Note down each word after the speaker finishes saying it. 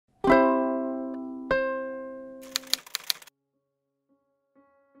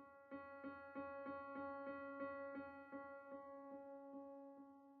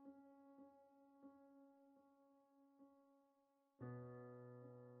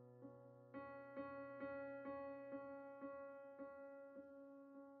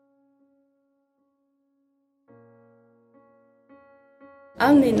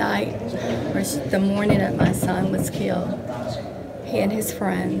On the night, or the morning that my son was killed, he and his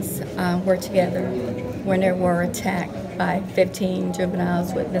friends were together when they were attacked by 15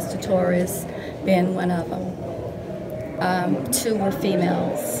 juveniles, with Mr. Torres being one of them. 2 were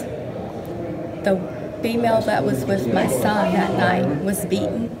females. The female that was with my son that night was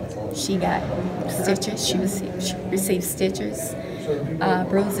beaten. She got stitches. She received stitches,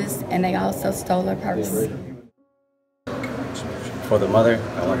 bruises, and they also stole her purse. For the mother,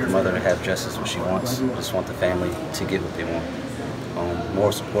 I want the mother to have justice what she wants. I just want the family to get what they want.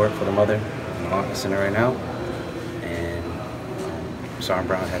 More support for the mother. I'm an aunt center right now, and Sergeant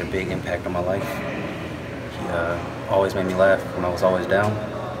Brown had a big impact on my life. He always made me laugh when I was always down,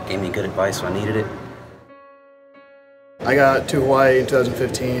 gave me good advice when I needed it. I got to Hawaii in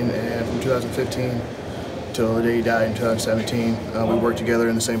 2015, and from 2015 till the day he died in 2017, we worked together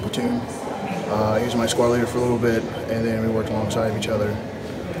in the same platoon. He was my squad leader for a little bit, and then we worked alongside each other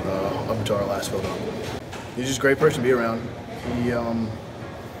up until our last field up. He's just a great person to be around. He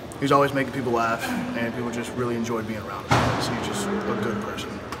was always making people laugh, and people just really enjoyed being around him because he's just a good person.